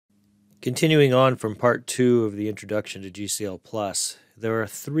Continuing on from part 2 of the introduction to GCL+, there are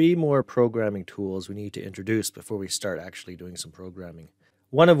 3 more programming tools we need to introduce before we start actually doing some programming.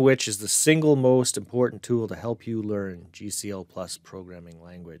 One of which is the single most important tool to help you learn GCL+ programming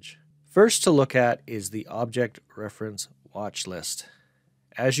language. First to look at is the Object Reference Watch List.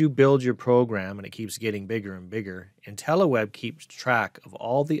 As you build your program and it keeps getting bigger and bigger, IntelliWeb keeps track of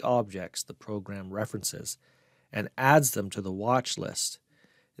all the objects the program references and adds them to the watch list.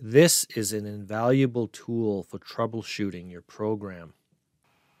 This is an invaluable tool for troubleshooting your program.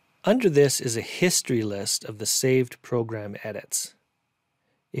 Under this is a history list of the saved program edits.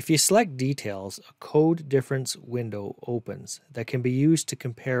 If you select Details, a code difference window opens that can be used to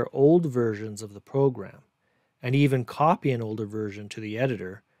compare old versions of the program and even copy an older version to the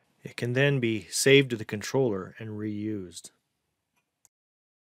editor. It can then be saved to the controller and reused.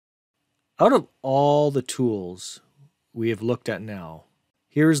 Out of all the tools we have looked at now,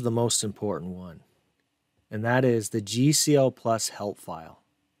 here's the most important one, and that is the GCL+ help file.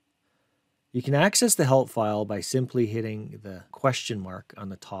 You can access the help file by simply hitting the question mark on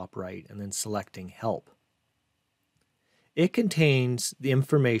the top right and then selecting Help. It contains the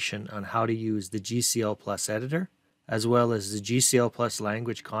information on how to use the GCL+ editor, as well as the GCL+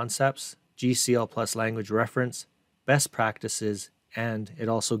 language concepts, GCL+ language reference, best practices, and it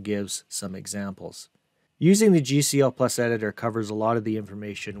also gives some examples. Using the GCL+ editor covers a lot of the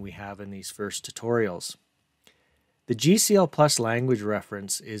information we have in these first tutorials. The GCL+ language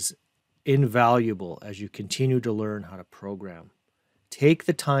reference is invaluable as you continue to learn how to program. Take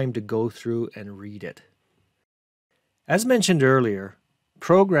the time to go through and read it. As mentioned earlier,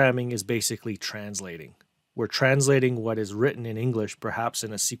 programming is basically translating. We're translating what is written in English, perhaps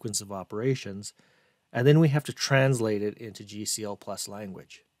in a sequence of operations, and then we have to translate it into GCL+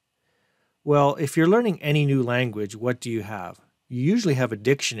 language. Well, if you're learning any new language, what do you have? You usually have a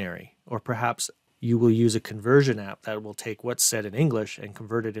dictionary, or perhaps you will use a conversion app that will take what's said in English and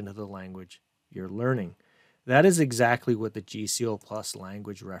convert it into the language you're learning. That is exactly what the GCL+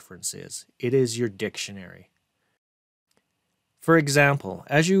 language reference is. It is your dictionary. For example,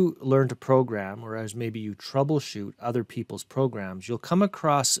 as you learn to program, or as maybe you troubleshoot other people's programs, you'll come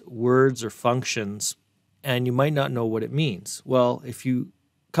across words or functions and you might not know what it means. Well, if you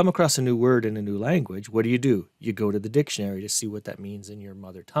come across a new word in a new language, what do? You go to the dictionary to see what that means in your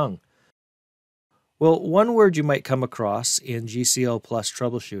mother tongue. Well, one word you might come across in GCL+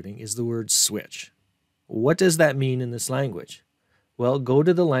 troubleshooting is the word switch. What does that mean in this language? Well, go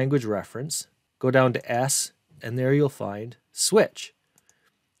to the language reference, go down to S, and there you'll find switch.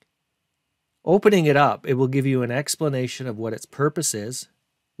 Opening it up, it will give you an explanation of what its purpose is,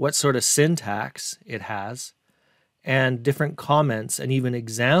 what sort of syntax it has, and different comments and even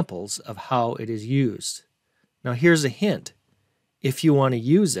examples of how it is used. Now here's a hint. If you want to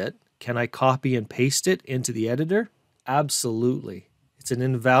use it, can I copy and paste it into the editor? Absolutely. It's an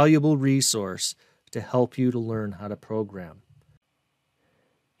invaluable resource to help you to learn how to program.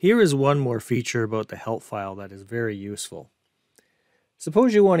 Here is one more feature about the help file that is very useful.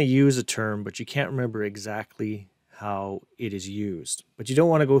 Suppose you want to use a term, but you can't remember exactly how it is used, but you don't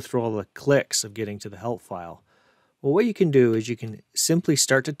want to go through all the clicks of getting to the help file. Well, what you can do is you can simply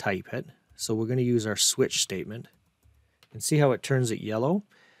start to type it. So we're going to use our switch statement and see how it turns it yellow.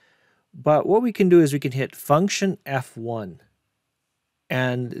 But what we can do is we can hit function F1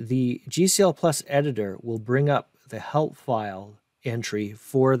 and the GCL+ editor will bring up the help file entry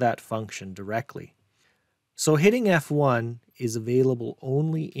for that function directly. So hitting F1 is available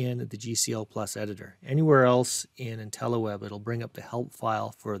only in the GCL+ editor. Anywhere else in IntelliWeb, it'll bring up the help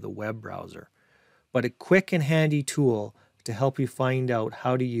file for the web browser. But a quick and handy tool to help you find out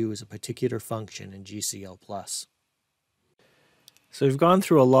how to use a particular function in GCL+. So we've gone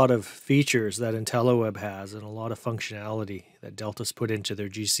through a lot of features that IntelliWeb has and a lot of functionality that Delta's put into their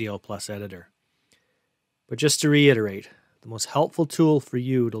GCL+ editor. But just to reiterate, the most helpful tool for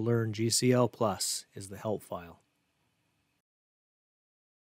you to learn GCL+ is the help file.